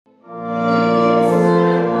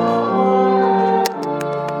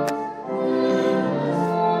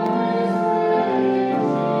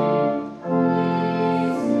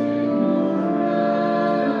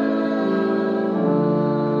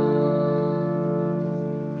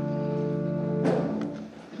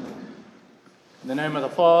In the name of the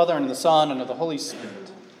Father, and of the Son, and of the Holy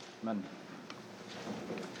Spirit. Amen.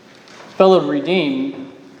 Fellow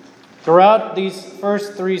redeemed, throughout these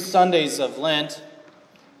first 3 Sundays of Lent,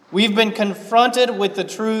 we've been confronted with the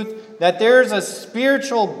truth that there's a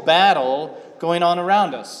spiritual battle going on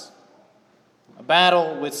around us. A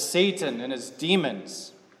battle with Satan and his demons.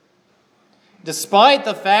 Despite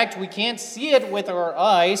the fact we can't see it with our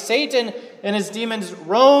eyes, Satan and his demons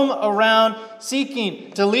roam around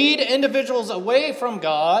seeking to lead individuals away from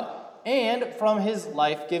God and from his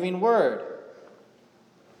life-giving word.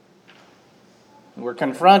 We're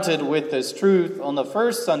confronted with this truth on the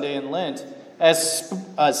first Sunday in Lent as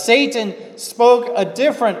Satan spoke a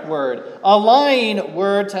different word, a lying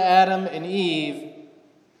word to Adam and Eve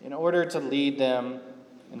in order to lead them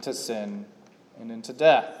into sin and into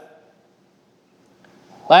death.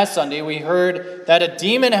 Last Sunday, we heard that a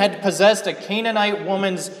demon had possessed a Canaanite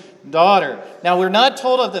woman's daughter. Now, we're not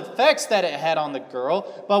told of the effects that it had on the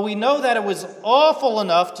girl, but we know that it was awful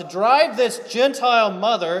enough to drive this Gentile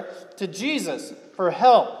mother to Jesus for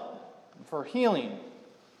help, for healing.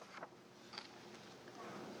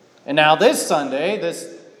 And now this Sunday, this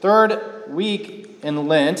third week in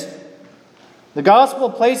Lent, the gospel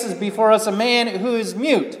places before us a man who is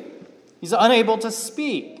mute. He's unable to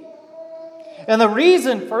speak. And the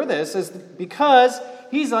reason for this is because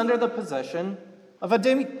he's under the possession of a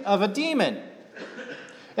demon.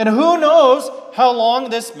 And who knows how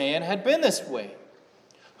long this man had been this way?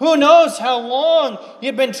 Who knows how long he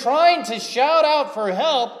had been trying to shout out for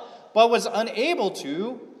help, but was unable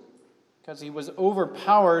to because he was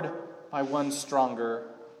overpowered by one stronger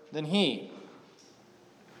than he.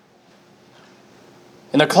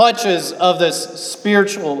 In the clutches of this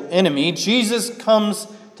spiritual enemy, Jesus comes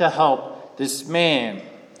to help this man.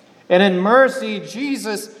 And in mercy,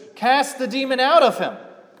 Jesus cast the demon out of him.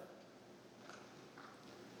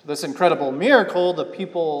 To this incredible miracle, the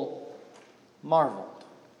people marveled.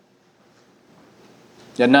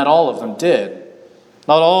 Yet not all of them did.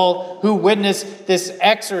 Not all who witnessed this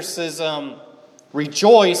exorcism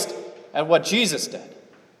rejoiced at what Jesus did.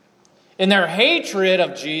 In their hatred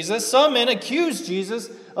of Jesus, some men accused Jesus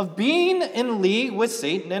of being in league with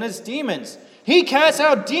Satan and his demons. He casts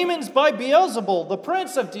out demons by Beelzebul, the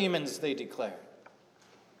prince of demons, they declared.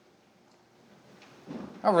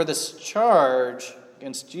 However, this charge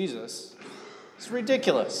against Jesus is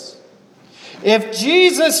ridiculous. If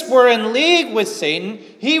Jesus were in league with Satan,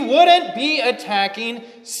 he wouldn't be attacking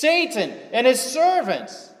Satan and his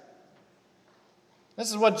servants.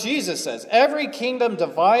 This is what Jesus says. Every kingdom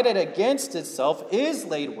divided against itself is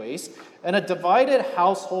laid waste, and a divided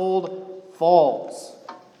household falls.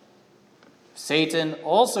 Satan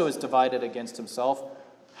also is divided against himself.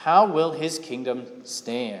 How will his kingdom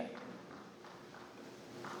stand?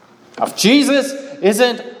 If Jesus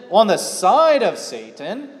isn't on the side of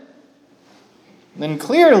Satan, then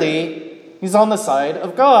clearly he's on the side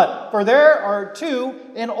of God. For there are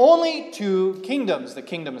 2 and only 2 kingdoms, the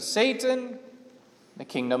kingdom of Satan, the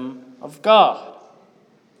kingdom of God.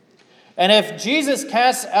 And if Jesus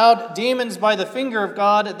casts out demons by the finger of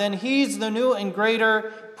God, then he's the new and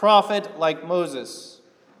greater prophet like Moses,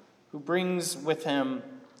 who brings with him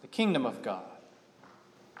the kingdom of God.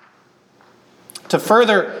 To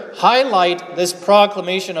further highlight this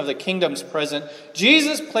proclamation of the kingdom's present,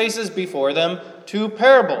 Jesus places before them 2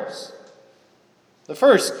 parables. The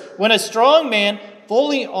first, when a strong man,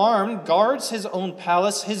 fully armed, guards his own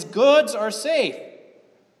palace, his goods are safe.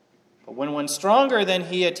 But when one stronger than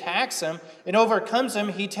he attacks him and overcomes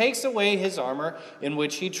him, he takes away his armor in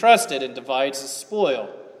which he trusted and divides his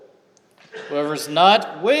spoil. Whoever's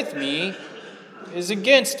not with me is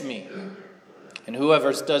against me, and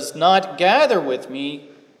whoever does not gather with me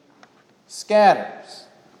scatters.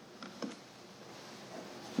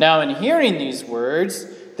 Now, in hearing these words,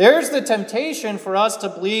 there's the temptation for us to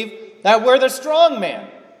believe that we're the strong man.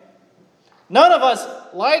 None of us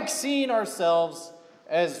like seeing ourselves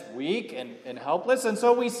as weak and helpless, and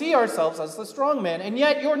so we see ourselves as the strong man, and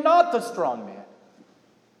yet you're not the strong man.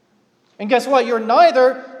 And guess what? You're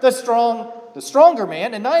neither the stronger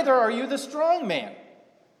man, and neither are you the strong man.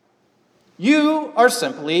 You are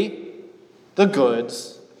simply the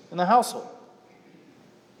goods in the household.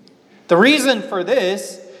 The reason for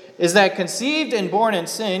this is that conceived and born in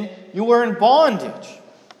sin, you were in bondage,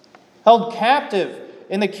 held captive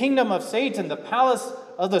in the kingdom of Satan, the palace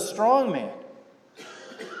of the strong man.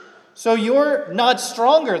 So you're not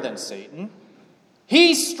stronger than Satan.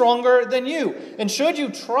 He's stronger than you. And should you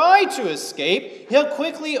try to escape, he'll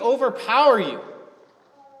quickly overpower you.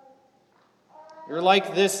 You're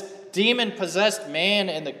like this demon-possessed man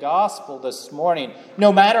in the gospel this morning.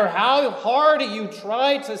 No matter how hard you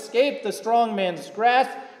try to escape the strong man's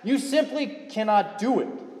grasp, you simply cannot do it.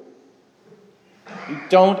 You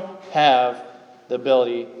don't have the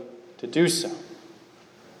ability to do so.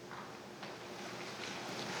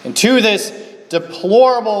 And to this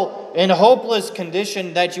deplorable and hopeless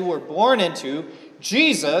condition that you were born into,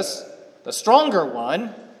 Jesus, the stronger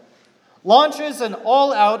one, launches an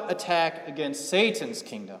all-out attack against Satan's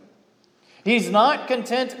kingdom. He's not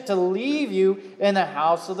content to leave you in the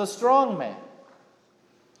house of the strong man.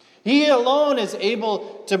 He alone is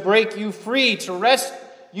able to break you free, to rescue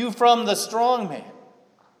you from the strong man.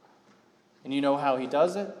 And you know how he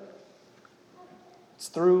does it? It's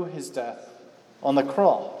through his death on the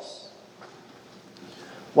cross.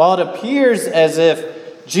 While it appears as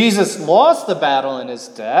if Jesus lost the battle in his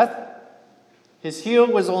death, his heel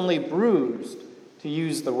was only bruised, to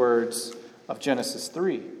use the words of Genesis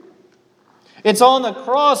 3. It's on the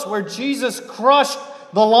cross where Jesus crushed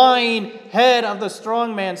the lying head of the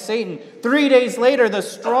strong man, Satan. 3 days later, the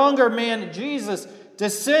stronger man, Jesus,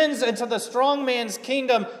 descends into the strong man's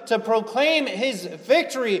kingdom to proclaim his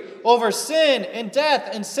victory over sin and death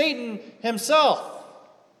and Satan himself.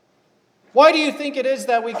 Why do you think it is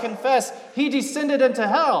that we confess he descended into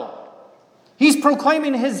hell? He's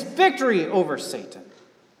proclaiming his victory over Satan.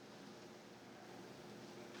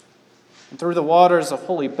 And through the waters of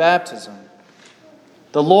holy baptism,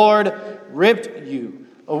 the Lord ripped you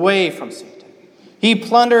away from Satan. He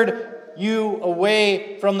plundered you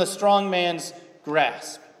away from the strong man's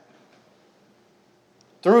grasp.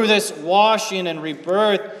 Through this washing and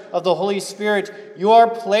rebirth of the Holy Spirit, you are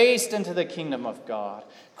placed into the kingdom of God.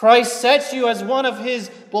 Christ sets you as one of his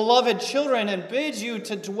beloved children and bids you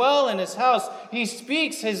to dwell in his house. He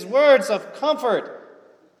speaks his words of comfort,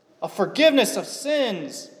 of forgiveness of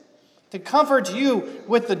sins, to comfort you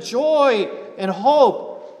with the joy and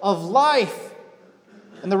hope of life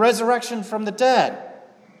and the resurrection from the dead.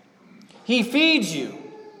 He feeds you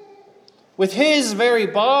with his very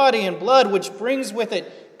body and blood, which brings with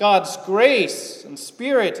it God's grace and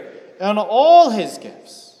spirit and all his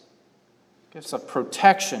gifts. Gifts of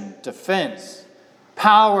protection, defense,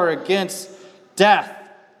 power against death,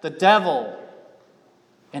 the devil,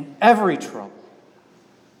 and every trouble.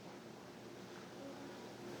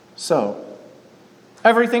 So,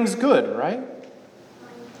 everything's good, right?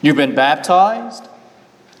 You've been baptized,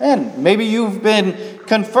 and maybe you've been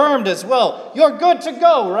confirmed as well. You're good to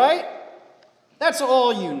go, right? That's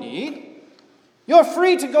all you need. You're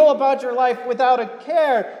free to go about your life without a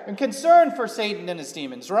care and concern for Satan and his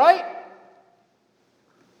demons, right?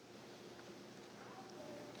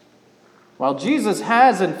 While Jesus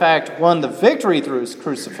has, in fact, won the victory through his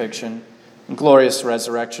crucifixion and glorious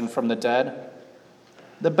resurrection from the dead,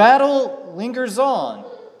 the battle lingers on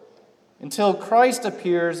until Christ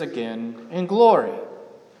appears again in glory,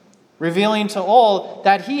 revealing to all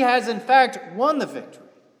that he has, in fact, won the victory.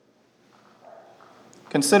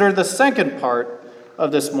 Consider the second part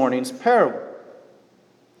of this morning's parable.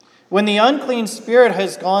 When the unclean spirit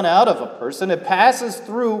has gone out of a person, it passes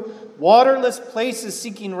through waterless places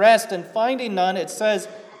seeking rest, and finding none, it says,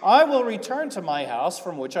 I will return to my house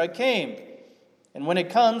from which I came. And when it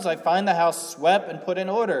comes, I find the house swept and put in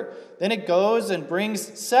order. Then it goes and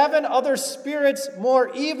brings 7 other spirits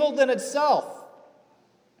more evil than itself.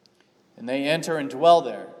 And they enter and dwell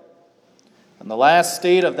there. And the last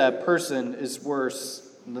state of that person is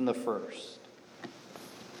worse than the first.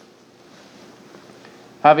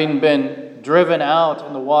 Having been driven out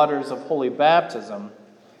in the waters of holy baptism,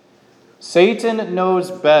 Satan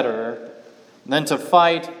knows better than to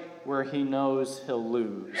fight where he knows he'll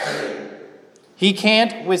lose. He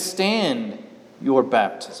can't withstand your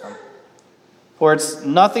baptism, for it's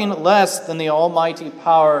nothing less than the almighty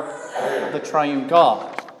power of the triune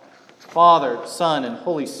God, Father, Son, and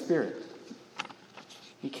Holy Spirit.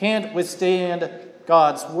 He can't withstand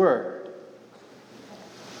God's word.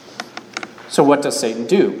 So what does Satan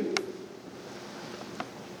do?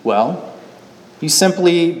 Well, he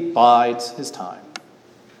simply bides his time.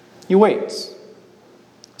 He waits.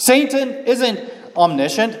 Satan isn't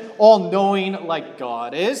omniscient, all-knowing like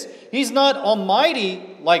God is. He's not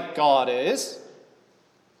almighty like God is.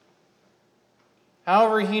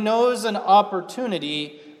 However, he knows an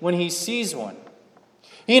opportunity when he sees one.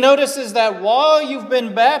 He notices that while you've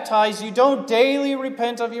been baptized, you don't daily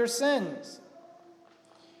repent of your sins.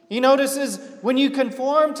 He notices when you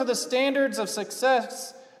conform to the standards of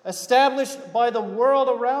success established by the world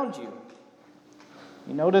around you.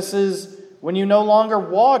 He notices when you no longer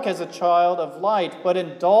walk as a child of light, but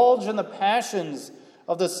indulge in the passions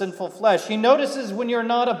of the sinful flesh. He notices when you're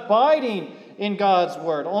not abiding in God's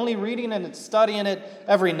word, only reading and studying it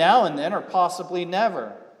every now and then, or possibly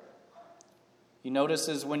never. He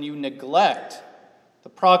notices when you neglect the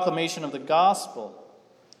proclamation of the gospel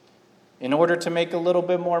in order to make a little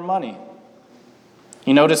bit more money.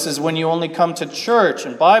 He notices when you only come to church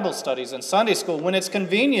and Bible studies and Sunday school when it's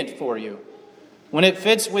convenient for you, when it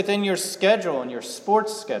fits within your schedule and your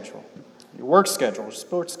sports schedule, your work schedule or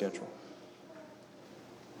sports schedule.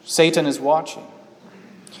 Satan is watching.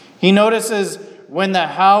 He notices when the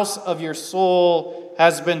house of your soul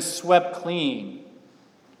has been swept clean,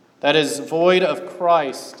 that is void of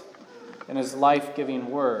Christ and his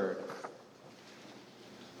life-giving word.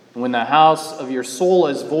 When the house of your soul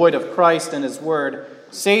is void of Christ and his word,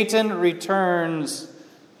 Satan returns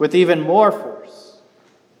with even more force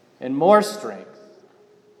and more strength.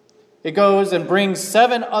 It goes and brings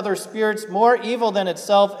 7 other spirits more evil than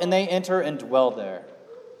itself, and they enter and dwell there.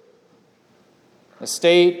 The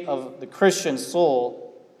state of the Christian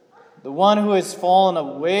soul, the one who has fallen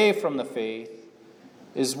away from the faith,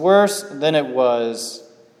 is worse than it was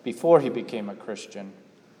before he became a Christian.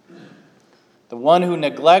 The one who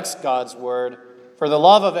neglects God's word for the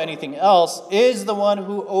love of anything else is the one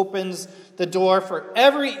who opens the door for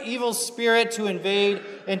every evil spirit to invade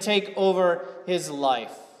and take over his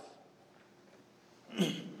life.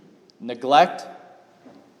 Neglect,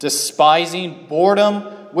 despising,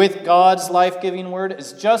 boredom with God's life-giving word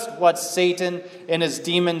is just what Satan and his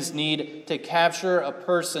demons need to capture a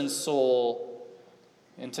person's soul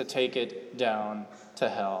and to take it down to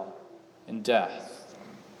hell and death.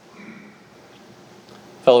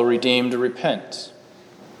 Fellow redeemed, repent.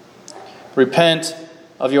 Repent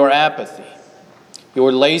of your apathy,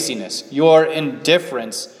 your laziness, your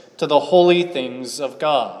indifference to the holy things of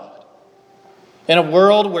God. In a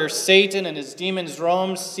world where Satan and his demons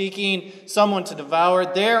roam seeking someone to devour,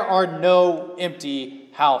 there are no empty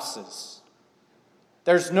houses.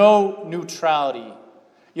 There's no neutrality.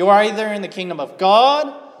 You are either in the kingdom of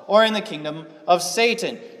God or in the kingdom of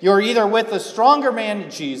Satan. You're either with the stronger man,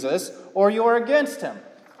 Jesus, or you're against him.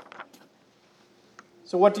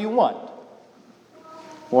 So what do you want?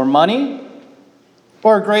 More money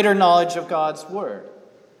or greater knowledge of God's word?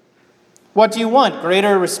 What do you want?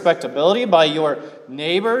 Greater respectability by your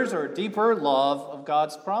neighbors or deeper love of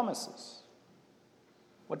God's promises?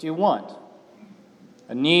 What do you want?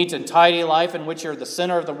 A neat and tidy life in which you're the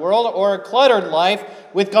center of the world, or a cluttered life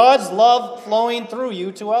with God's love flowing through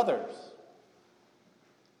you to others?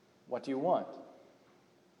 What do you want?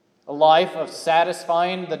 A life of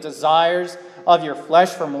satisfying the desires of your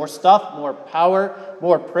flesh for more stuff, more power,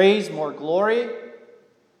 more praise, more glory?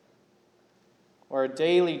 Or a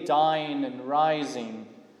daily dying and rising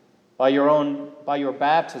by your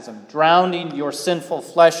baptism, drowning your sinful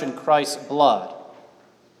flesh in Christ's blood?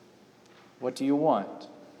 What do you want?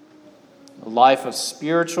 A life of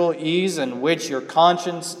spiritual ease in which your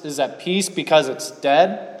conscience is at peace because it's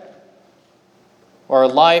dead? Or a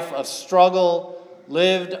life of struggle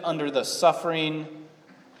lived under the suffering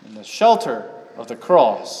and the shelter of the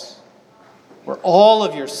cross, where all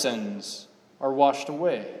of your sins are washed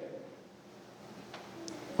away?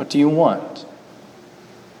 What do you want?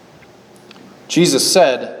 Jesus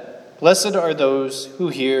said, "Blessed are those who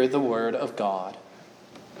hear the word of God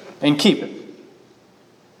and keep it."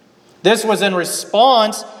 This was in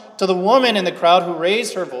response to the woman in the crowd who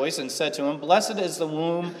raised her voice and said to him, "Blessed is the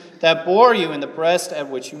womb that bore you and the breast at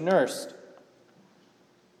which you nursed."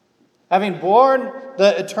 Having borne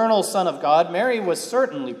the eternal Son of God, Mary was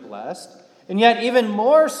certainly blessed. And yet, even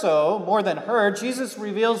more so, more than her, Jesus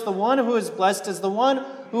reveals the one who is blessed is the one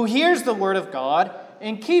who hears the word of God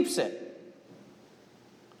and keeps it.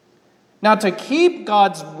 Now, to keep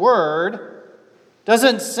God's word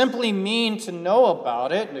doesn't simply mean to know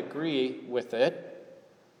about it and agree with it.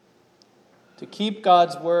 To keep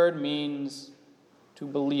God's word means to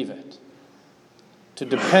believe it, to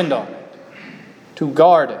depend on it, to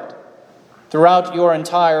guard it throughout your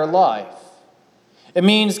entire life. It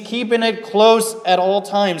means keeping it close at all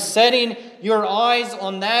times, setting your eyes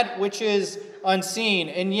on that which is unseen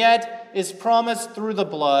and yet is promised through the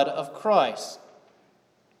blood of Christ.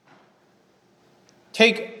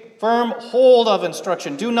 Take firm hold of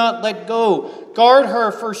instruction. Do not let go. Guard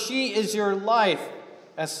her, for she is your life,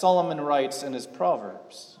 as Solomon writes in his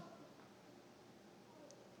Proverbs.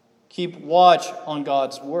 Keep watch on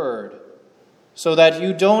God's word so that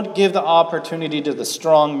you don't give the opportunity to the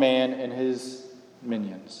strong man and his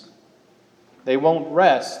minions. They won't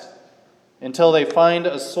rest until they find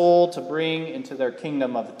a soul to bring into their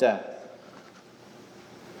kingdom of death.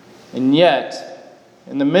 And yet,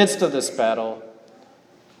 in the midst of this battle,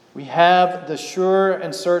 we have the sure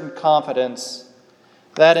and certain confidence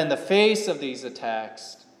that in the face of these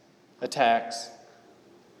attacks,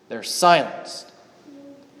 they're silenced.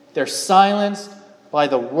 They're silenced by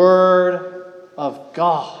the word of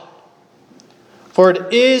God. For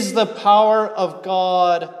it is the power of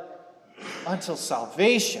God until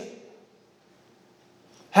salvation.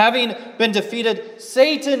 Having been defeated,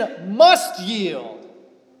 Satan must yield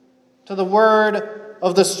to the word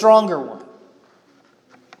of the stronger one.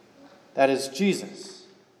 That is Jesus.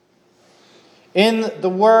 In the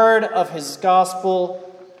word of his gospel,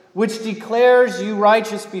 which declares you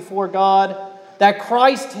righteous before God, that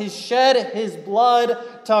Christ has shed his blood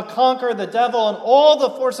to conquer the devil and all the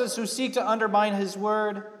forces who seek to undermine his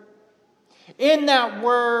word. In that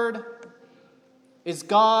word is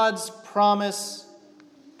God's promise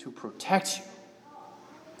to protect you,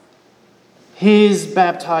 his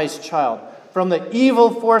baptized child, from the evil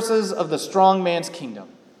forces of the strong man's kingdom.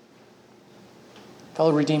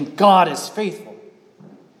 Fellow redeemed, God is faithful.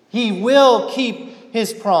 He will keep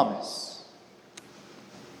his promise.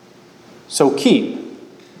 So keep,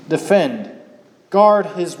 defend, guard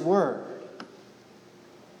his word.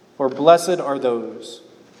 For blessed are those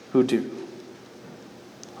who do.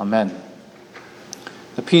 Amen.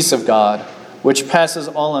 The peace of God, which passes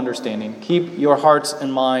all understanding, keep your hearts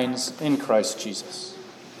and minds in Christ Jesus.